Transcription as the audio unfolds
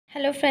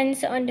Hello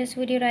friends, on this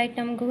video right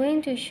now I'm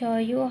going to show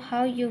you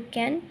how you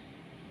can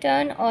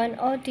turn on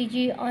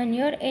OTG on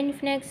your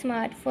INFINIX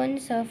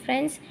smartphone. So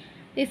friends,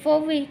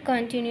 before we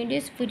continue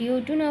this video,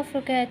 do not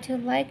forget to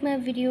like my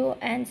video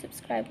and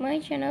subscribe my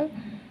channel.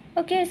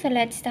 Okay, so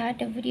let's start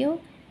the video.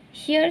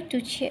 Here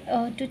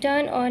to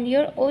turn on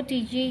your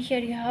OTG, here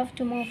you have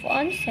to move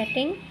on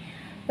setting.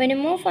 When you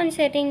move on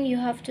setting, you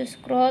have to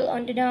scroll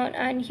on the down,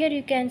 and here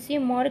you can see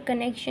more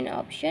connection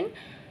option.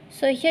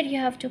 So here you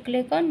have to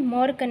click on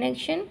more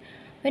connection.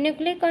 When you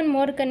click on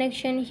more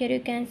connection, here you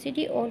can see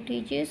the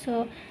OTG.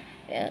 So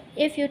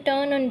if you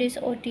turn on this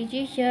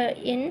OTG, here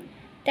in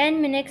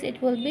 10 minutes it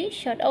will be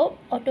shut off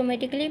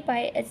automatically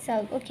by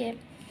itself. Okay,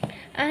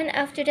 and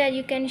after that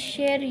you can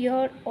share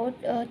your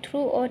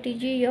through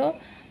OTG your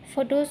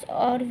photos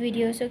or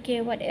videos. Okay,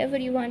 whatever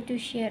you want to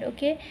share.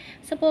 Okay,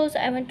 suppose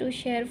I want to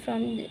share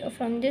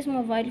from this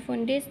mobile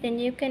phone this, then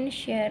you can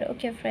share.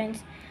 Okay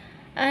friends,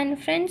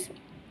 and friends,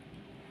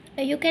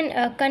 you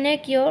can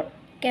connect your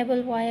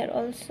cable wire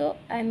also.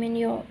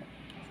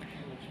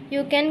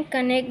 You can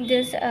connect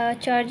this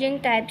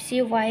charging type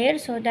C wire,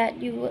 so that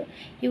you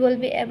will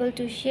be able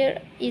to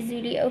share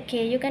easily.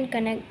 Okay, you can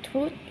connect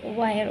through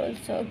wire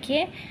also.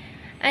 Okay,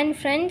 and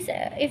friends,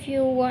 if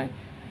you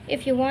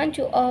want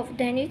to off,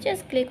 then you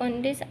just click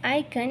on this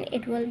icon,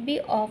 it will be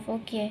off.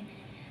 Okay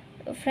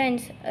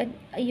friends,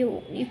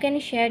 you can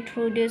share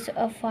through this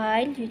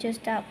file. You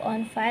just tap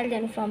on file,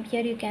 then from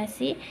here you can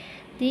see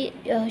the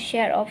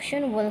share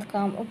option will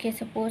come. Okay,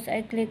 suppose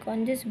I click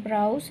on this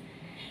browse,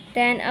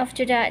 then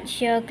after that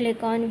here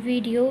click on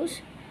videos,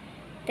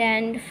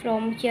 then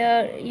from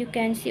here you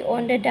can see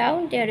on the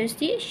down there is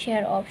the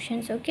share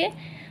options. Okay,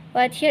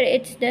 but here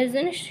it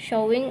doesn't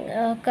showing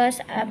because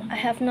I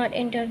have not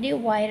entered the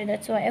wire,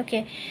 that's why.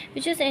 Okay,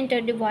 we just enter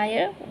the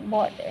wire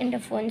bought in the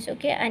phones.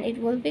 Okay, and it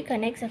will be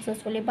connect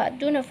successfully, but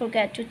do not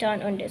forget to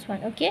turn on this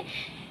one. Okay,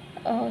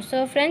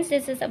 so friends,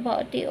 this is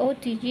about the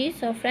OTG.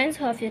 So friends,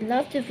 hope you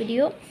love the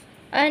video,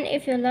 and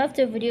if you love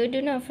the video, do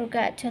not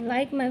forget to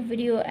like my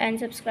video and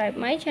subscribe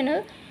my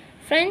channel.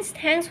 Friends,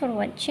 thanks for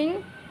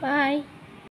watching. Bye.